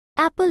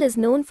Apple is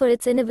known for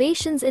its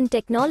innovations in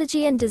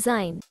technology and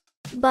design.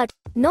 But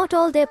not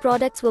all their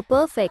products were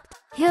perfect.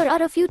 Here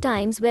are a few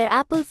times where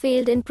Apple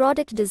failed in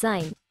product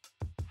design.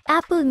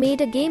 Apple made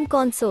a game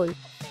console.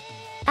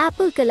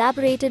 Apple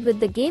collaborated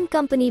with the game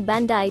company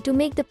Bandai to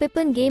make the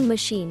Pippin game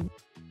machine.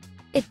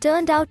 It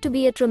turned out to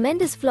be a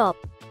tremendous flop.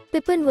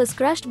 Pippin was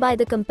crushed by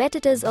the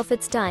competitors of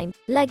its time,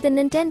 like the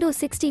Nintendo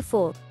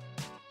 64.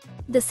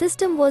 The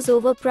system was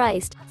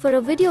overpriced for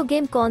a video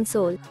game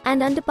console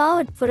and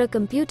underpowered for a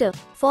computer,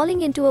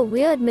 falling into a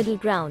weird middle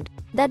ground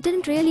that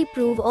didn't really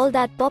prove all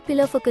that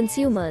popular for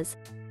consumers.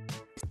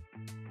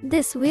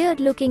 This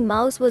weird-looking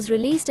mouse was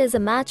released as a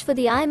match for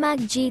the iMac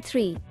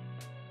G3.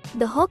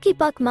 The hockey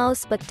puck mouse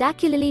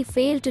spectacularly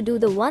failed to do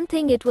the one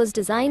thing it was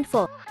designed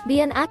for, be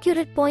an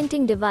accurate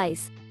pointing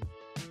device.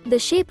 The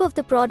shape of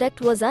the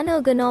product was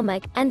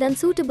unergonomic and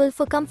unsuitable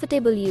for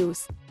comfortable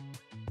use.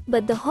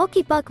 But the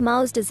hockey puck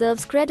mouse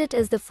deserves credit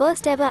as the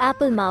first ever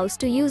Apple mouse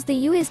to use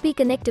the USB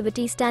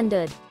connectivity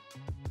standard.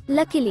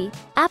 Luckily,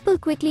 Apple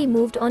quickly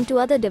moved on to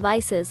other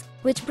devices,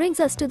 which brings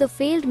us to the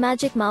failed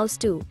Magic Mouse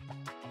 2.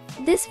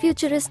 This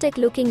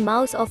futuristic-looking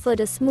mouse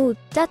offered a smooth,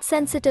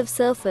 touch-sensitive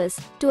surface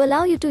to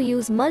allow you to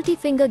use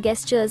multi-finger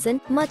gestures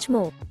and much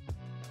more.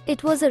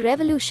 It was a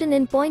revolution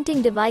in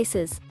pointing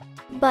devices.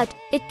 But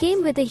it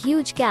came with a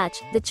huge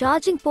catch: the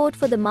charging port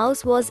for the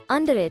mouse was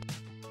under it.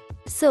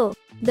 So,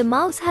 the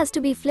mouse has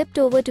to be flipped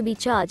over to be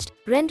charged,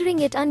 rendering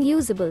it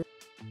unusable.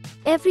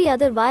 Every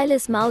other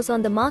wireless mouse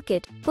on the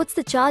market puts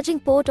the charging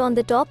port on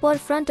the top or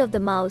front of the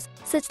mouse,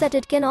 such that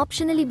it can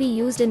optionally be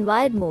used in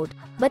wired mode,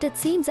 but it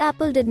seems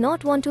Apple did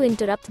not want to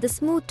interrupt the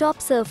smooth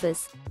top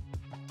surface.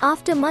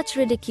 After much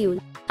ridicule,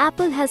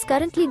 Apple has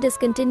currently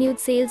discontinued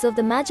sales of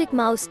the Magic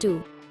Mouse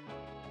 2.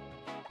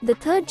 The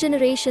third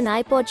generation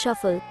iPod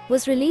Shuffle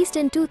was released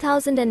in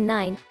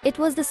 2009. It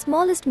was the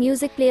smallest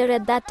music player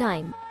at that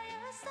time.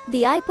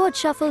 The iPod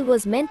Shuffle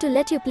was meant to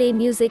let you play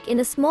music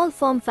in a small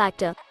form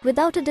factor,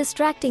 without a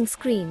distracting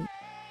screen.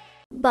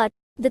 But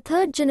the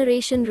third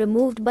generation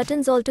removed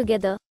buttons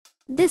altogether.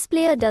 This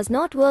player does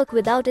not work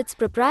without its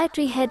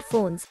proprietary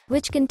headphones,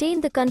 which contain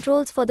the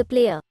controls for the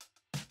player.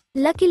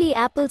 Luckily,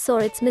 Apple saw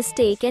its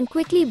mistake and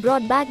quickly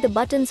brought back the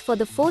buttons for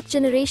the fourth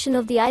generation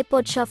of the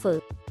iPod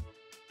Shuffle.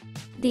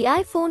 The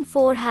iPhone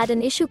 4 had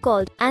an issue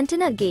called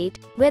antenna gate,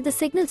 where the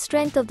signal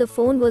strength of the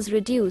phone was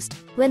reduced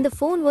when the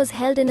phone was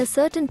held in a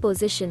certain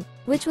position,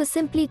 which was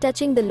simply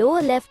touching the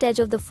lower left edge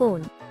of the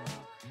phone.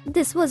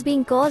 This was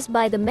being caused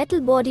by the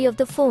metal body of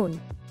the phone.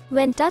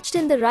 When touched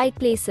in the right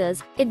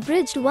places, it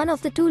bridged one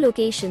of the two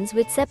locations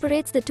which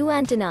separates the two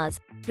antennas,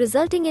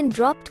 resulting in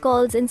dropped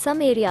calls in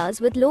some areas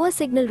with lower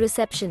signal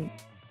reception.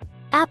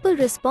 Apple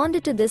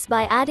responded to this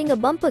by adding a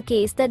bumper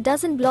case that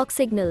doesn't block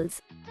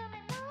signals.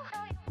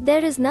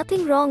 There is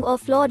nothing wrong or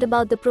flawed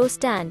about the Pro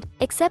stand,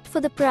 except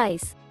for the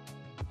price.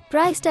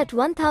 Priced at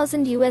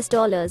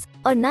 $1,000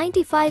 or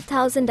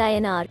 95,000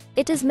 INR,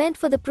 it is meant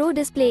for the Pro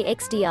Display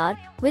XDR,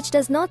 which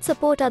does not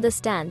support other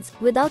stands,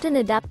 without an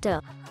adapter.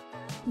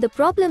 The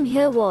problem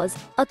here was,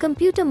 a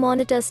computer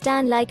monitor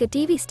stand like a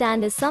TV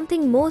stand is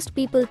something most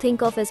people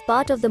think of as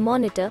part of the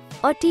monitor,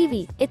 or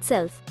TV,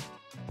 itself.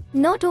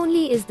 Not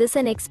only is this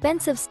an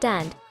expensive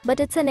stand, but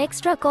it's an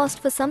extra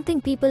cost for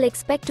something people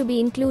expect to be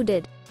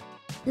included.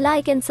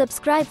 Like and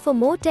subscribe for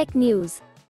more tech news.